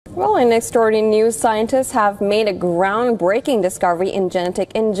Well, in extraordinary news, scientists have made a groundbreaking discovery in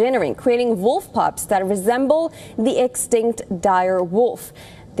genetic engineering, creating wolf pups that resemble the extinct dire wolf.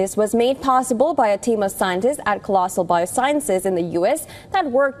 This was made possible by a team of scientists at Colossal Biosciences in the U.S. that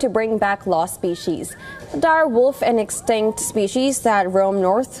worked to bring back lost species. The dire wolf, an extinct species that roamed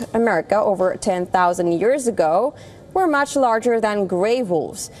North America over 10,000 years ago, were much larger than gray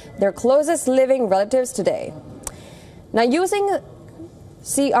wolves, their closest living relatives today. Now, using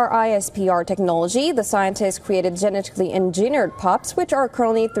CRISPR technology, the scientists created genetically engineered pups, which are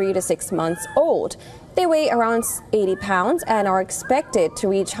currently 3 to 6 months old. They weigh around 80 pounds and are expected to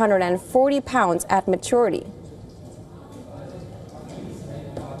reach 140 pounds at maturity.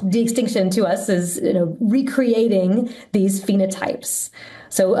 De-extinction to us is, recreating these phenotypes.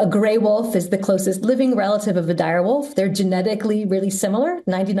 So a gray wolf is the closest living relative of a dire wolf. They're genetically really similar,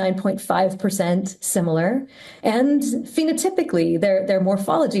 99.5% similar. And phenotypically, their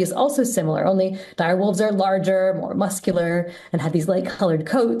morphology is also similar, only dire wolves are larger, more muscular, and have these light-colored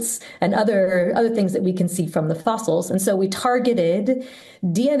coats and other things that we can see from the fossils. And so we targeted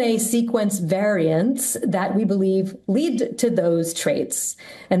DNA sequence variants that we believe lead to those traits.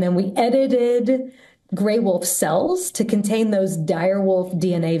 And then we edited gray wolf cells to contain those dire wolf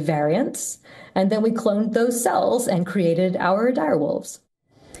DNA variants. And then we cloned those cells and created our dire wolves.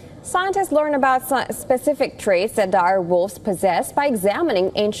 Scientists learn about specific traits that dire wolves possess by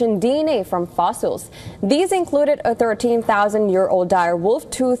examining ancient DNA from fossils. These included a 13,000-year-old dire wolf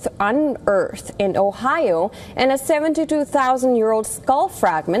tooth unearthed in Ohio and a 72,000-year-old skull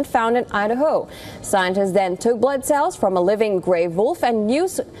fragment found in Idaho. Scientists then took blood cells from a living gray wolf and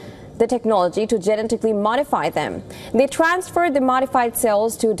used the technology to genetically modify them. They transferred the modified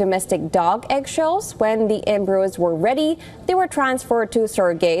cells to domestic dog eggshells. When the embryos were ready, they were transferred to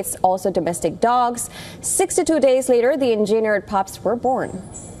surrogates, also domestic dogs. 62 days later, the engineered pups were born.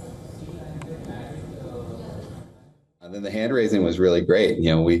 And then the hand raising was really great.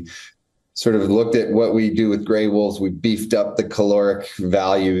 We sort of looked at what we do with gray wolves. We beefed up the caloric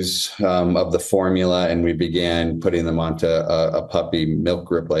values of the formula, and we began putting them onto a puppy milk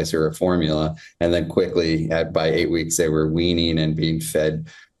replacer or formula. And then quickly, by 8 weeks, they were weaning and being fed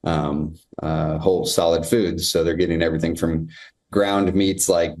whole solid foods. So they're getting everything from ground meats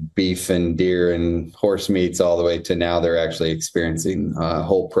like beef and deer and horse meats all the way to now they're actually experiencing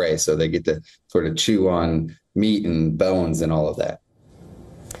whole prey. So they get to sort of chew on meat and bones and all of that.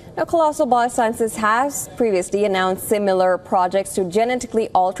 Now, Colossal Biosciences has previously announced similar projects to genetically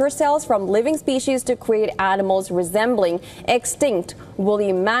alter cells from living species to create animals resembling extinct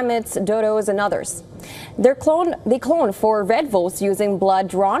woolly mammoths, dodos, and others. They clone 4 red wolves using blood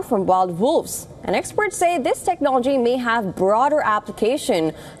drawn from wild wolves. And experts say this technology may have broader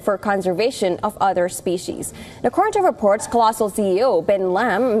application for conservation of other species. According to reports, Colossal CEO Ben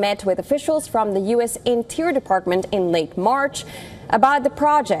Lam met with officials from the U.S. Interior Department in late March about the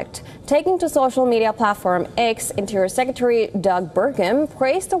project. Taking to social media platform X, Interior Secretary Doug Burgum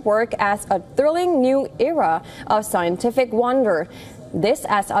praised the work as a thrilling new era of scientific wonder. This,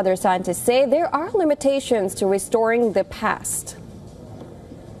 as other scientists say, there are limitations to restoring the past.